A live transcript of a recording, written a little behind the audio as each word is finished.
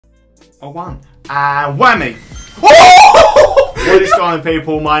a 1. And whammy! What is going on,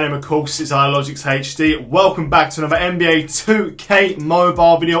 people? My name, of course, is iLogix HD. Welcome back to another NBA2K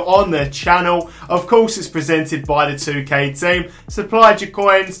Mobile video on the channel. Of course, it's presented by the 2K team. Supplied your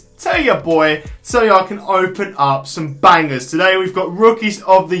coins to your boy so y'all can open up some bangers. Today, we've got Rookies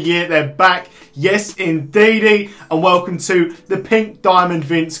of the Year. They're back. Yes, indeedy. And welcome to the Pink Diamond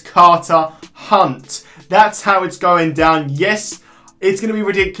Vince Carter Hunt. That's how it's going down. Yes, it's going to be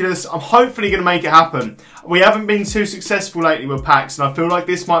ridiculous. I'm hopefully going to make it happen. We haven't been too successful lately with packs, and I feel like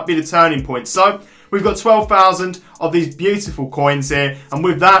this might be the turning point. So, we've got 12,000 of these beautiful coins here, and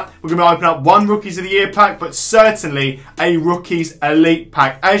with that, we're going to open up one Rookies of the Year pack, but certainly a Rookies Elite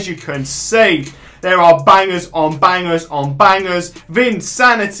pack. As you can see, there are bangers on bangers on bangers.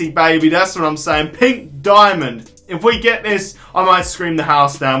 Vinsanity, baby, that's what I'm saying. Pink Diamond. If we get this, I might scream the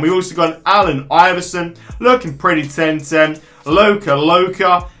house down. We've also got Allen Iverson, looking pretty 10-10.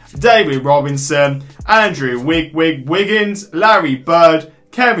 Luka, David Robinson, Andrew Wiggins, Larry Bird,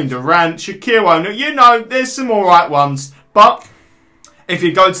 Kevin Durant, Shaquille O'Neal. You know, there's some alright ones. But if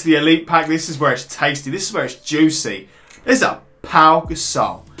you go to the Elite pack, this is where it's tasty. This is where it's juicy. There's a Pau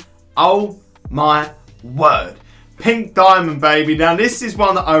Gasol. Oh my word. Pink Diamond, baby. Now, this is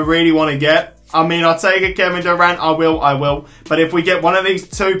one that I really want to get. I mean, I'll take a Kevin Durant, I will. But if we get one of these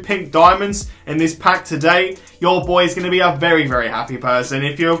two Pink Diamonds in this pack today, your boy is going to be a very, very happy person.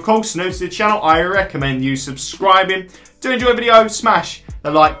 If you're, of course, new to the channel, I recommend you subscribing. Do enjoy the video, smash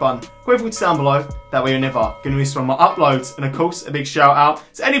the like button. Go over down below, that way you're never going to miss one of my uploads. And, of course, a big shout out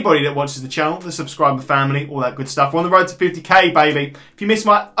to anybody that watches the channel, the subscriber family, all that good stuff. We're on the road to 50k, baby. If you missed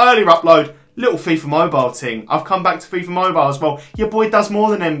my earlier upload, little FIFA Mobile team. I've come back to FIFA Mobile as well. Your boy does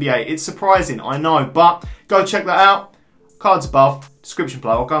more than NBA. It's surprising, I know. But go check that out. Cards above, description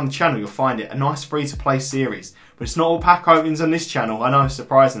below. Or go on the channel, you'll find it. A nice free-to-play series. But it's not all pack openings on this channel. I know,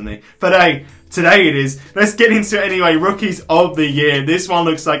 surprisingly. But hey, today it is. Let's get into it anyway. Rookies of the Year. This one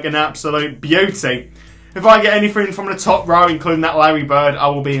looks like an absolute beauty. If I get anything from the top row, including that Larry Bird, I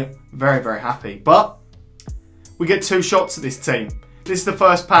will be very, very happy. But we get 2 shots at this team. This is the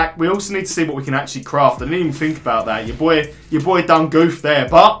first pack. We also need to see what we can actually craft. I didn't even think about that. Your boy done goof there.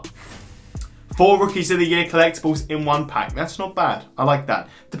 But 4 Rookies of the Year collectibles in one pack. That's not bad. I like that.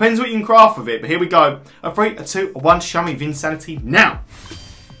 Depends what you can craft with it. But here we go. A 3, a 2, a 1. Show me Vinsanity now.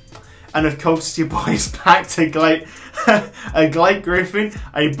 And of course, your boy's packed a Blake Griffin.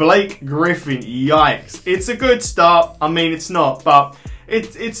 Yikes. It's a good start. I mean, it's not, but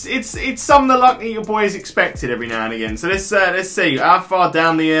It's some of the luck that your boy is expected every now and again. So let's see how far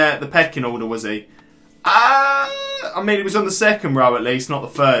down the pecking order was he. I mean, it was on the 2nd row at least, not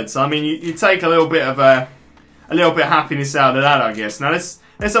the 3rd. So I mean, you take a little bit of happiness out of that, I guess. Now let's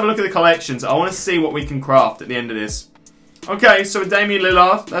have a look at the collections. I want to see what we can craft at the end of this. Okay, so Damian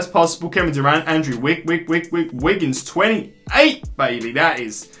Lillard, that's possible. Kevin Durant, Andrew Wiggins, 28, baby.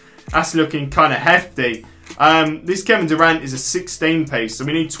 That's looking kind of hefty. This Kevin Durant is a 16 piece, so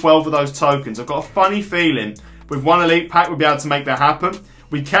we need 12 of those tokens. I've got a funny feeling with one Elite pack we'll be able to make that happen.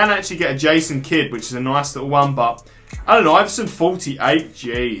 We can actually get a Jason Kidd, which is a nice little one, but I don't know, Iverson 48,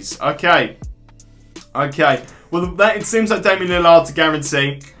 jeez. Okay. Well, it seems like Damian Lillard's a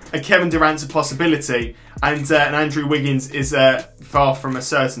guarantee, a Kevin Durant's a possibility, and an Andrew Wiggins is far from a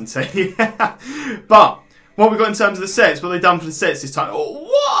certainty. But what we got in terms of the sets, what they've done for the sets this time, oh,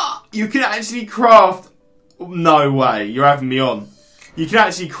 what? You can actually craft. No way, you're having me on. You can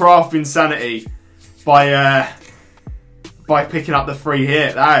actually craft Insanity by picking up the free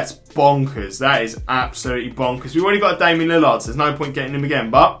hit. That's bonkers. That is absolutely bonkers. We've already got a Damian Lillard, so there's no point getting him again.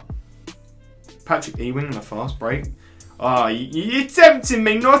 But Patrick Ewing in a fast break. Oh, you're tempting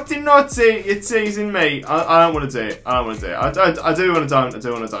me. Naughty. You're teasing me. I don't want to do it. I do want to don't.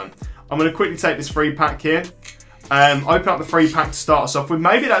 I'm going to quickly take this free pack here. Open up the free pack to start us off with.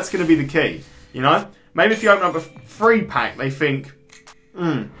 Maybe that's going to be the key, you know? Maybe if you open up a free pack, they think,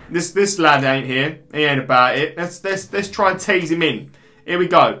 this lad ain't here. He ain't about it. Let's try and tease him in. Here we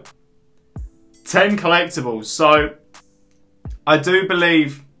go. 10 collectibles. So I do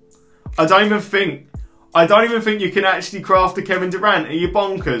believe. I don't even think you can actually craft a Kevin Durant. Are you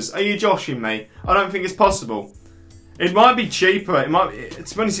bonkers? Are you joshing me? I don't think it's possible. It might be cheaper. It might.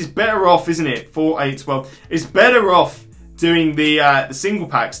 To be honest, it's better off, isn't it? 4, 8, 12. It's better off doing the single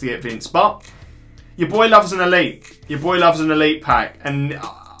packs to get Vince, but. Your boy loves an Elite. Your boy loves an Elite pack. And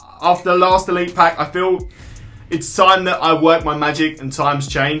after the last Elite pack, I feel it's time that I work my magic and times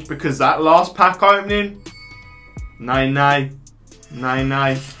change. Because that last pack opening, nay.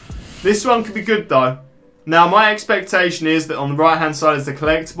 This one could be good though. Now my expectation is that on the right hand side is the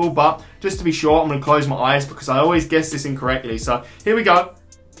collectible. But just to be sure, I'm going to close my eyes because I always guess this incorrectly. So here we go.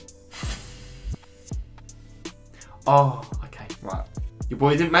 Oh, okay, right. Your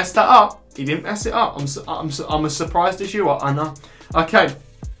boy didn't mess that up. He didn't mess it up. I'm as surprised as you are. I know. Okay.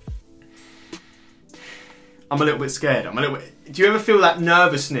 I'm a little bit scared. Do you ever feel that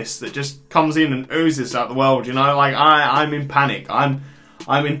nervousness that just comes in and oozes out the world? You know, like I'm in panic. I'm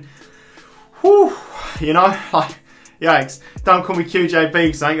in. Whew, you know, like yikes. Don't call me QJB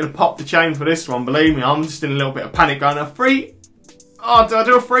because I ain't gonna pop the chain for this one. Believe me, I'm just in a little bit of panic. Going a 3. Oh, do I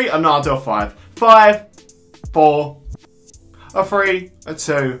do a 3? Oh no, I'll do a 5. 5, 4. A 3, a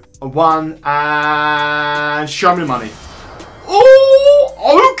 2, a 1, and show me the money.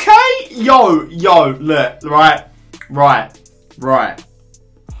 Oh, okay. Yo, look, right.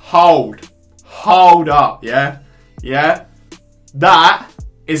 Hold up, yeah. That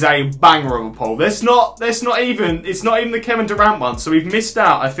is a banger of a pull. It's not even the Kevin Durant one. So we've missed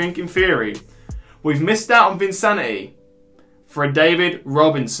out, I think, in theory. We've missed out on Vinsanity for a David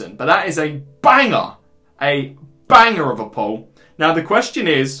Robinson, but that is a banger of a pull. Now the question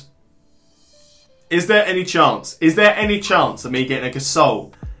is there any chance? Is there any chance of me getting a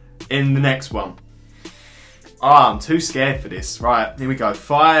Gasol in the next one? Oh, I'm too scared for this. Right, here we go.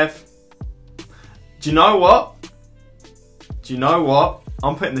 5. Do you know what?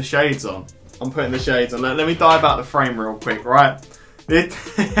 I'm putting the shades on. Let me dive out the frame real quick, right?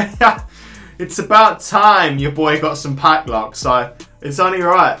 It's about time your boy got some pack luck, so it's only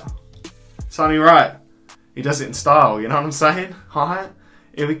right. He does it in style, you know what I'm saying? Alright,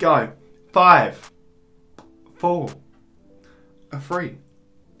 here we go. 5, 4, a 3,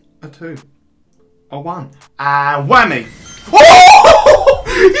 a 2, a 1, and whammy! Oh!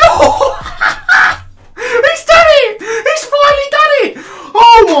 He's done it! He's finally done it!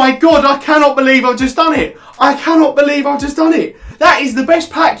 Oh my god, I cannot believe I've just done it! That is the best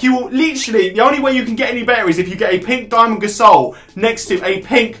pack. You will literally, the only way you can get any better is if you get a pink diamond Gasol next to a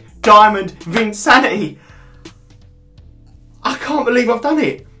pink diamond Vinsanity. I can't believe I've done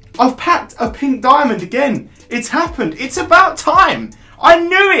it. I've packed a pink diamond again. It's happened. It's about time. I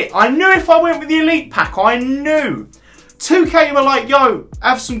knew it. I knew if I went with the elite pack, I knew. 2K were like, yo,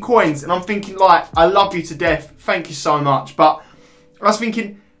 have some coins. And I'm thinking, like, I love you to death. Thank you so much. But I was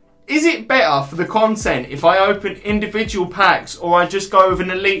thinking, is it better for the content if I open individual packs or I just go with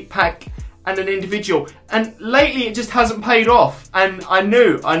an elite pack and an individual? And lately it just hasn't paid off. And I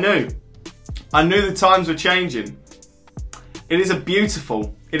knew the times were changing. It is a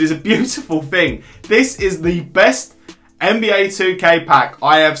beautiful thing. This is the best NBA 2K pack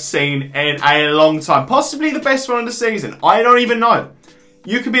I have seen in a long time. Possibly the best one of the season. I don't even know.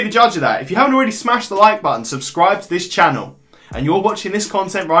 You can be the judge of that. If you haven't already smashed the like button, subscribe to this channel, and you're watching this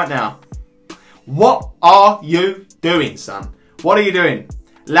content right now, what are you doing, son? What are you doing?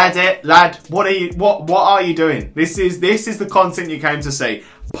 Lad, what are you doing? This is the content you came to see.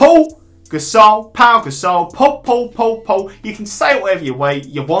 Pull Gasol, power Gasol, pull. You can say whatever you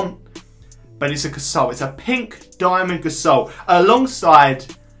want, but it's a Gasol. It's a pink diamond Gasol alongside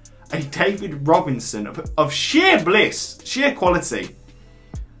a David Robinson of sheer bliss, sheer quality.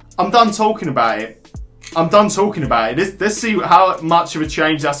 I'm done talking about it. Let's see how much of a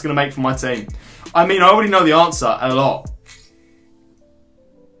change that's going to make for my team. I mean, I already know the answer a lot.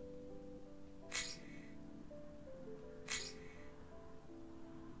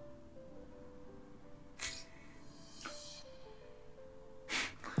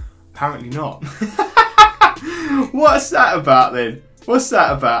 Apparently not. What's that about then? What's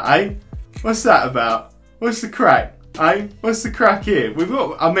that about, eh? What's that about? What's the crack, eh? What's the crack here? We've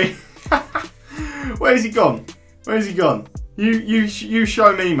got, I mean, where's he gone? Where's he gone? You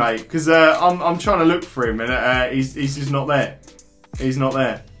show me, mate, because I'm trying to look for him and he's just not there. He's not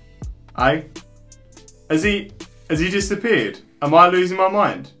there. Eh? Has he disappeared? Am I losing my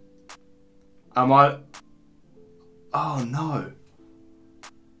mind? Am I? Oh no.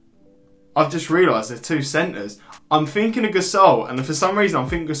 I've just realised there's two centres. I'm thinking of Gasol, and for some reason I'm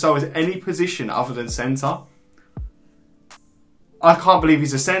thinking Gasol is any position other than centre. I can't believe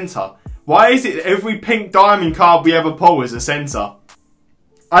he's a centre. Why is it every pink diamond card we ever pull is a centre?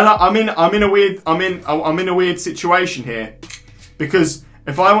 And I'm in a weird situation here, because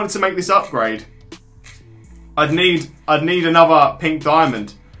if I wanted to make this upgrade, I'd need another pink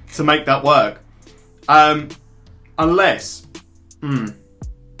diamond to make that work. Unless,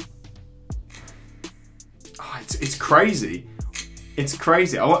 it's crazy. It's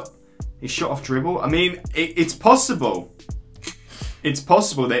crazy. He shot off dribble. I mean, it's possible. It's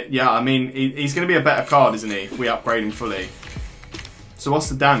possible that, yeah, I mean, he's going to be a better card, isn't he, if we upgrade him fully. So what's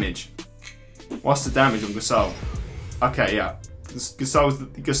the damage? What's the damage on Gasol? Okay, yeah.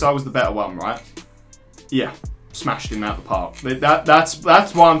 Gasol was the better one, right? Yeah. smashed him out the park. That's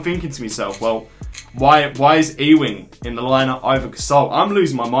why I'm thinking to myself, well, why is Ewing in the lineup over Gasol? I'm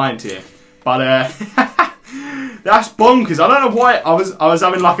losing my mind here. But that's bonkers. I don't know why I was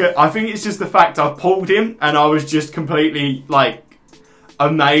having like I think it's just the fact I pulled him and I was just completely like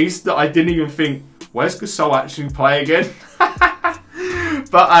amazed that I didn't even think, where's Gasol actually play again?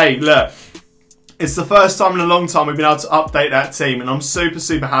 But hey, look, it's the first time in a long time we've been able to update that team, and I'm super,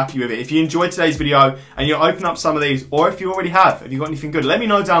 super happy with it. If you enjoyed today's video and you open up some of these, or if you already have you got anything good, let me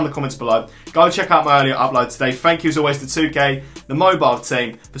know down in the comments below. Go check out my earlier upload today. Thank you as always to 2K, the mobile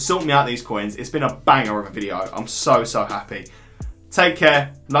team, for sorting me out these coins. It's been a banger of a video. I'm so, so happy. Take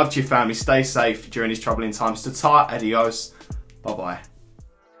care. Love to your family. Stay safe during these troubling times. Tata, adios. Bye-bye.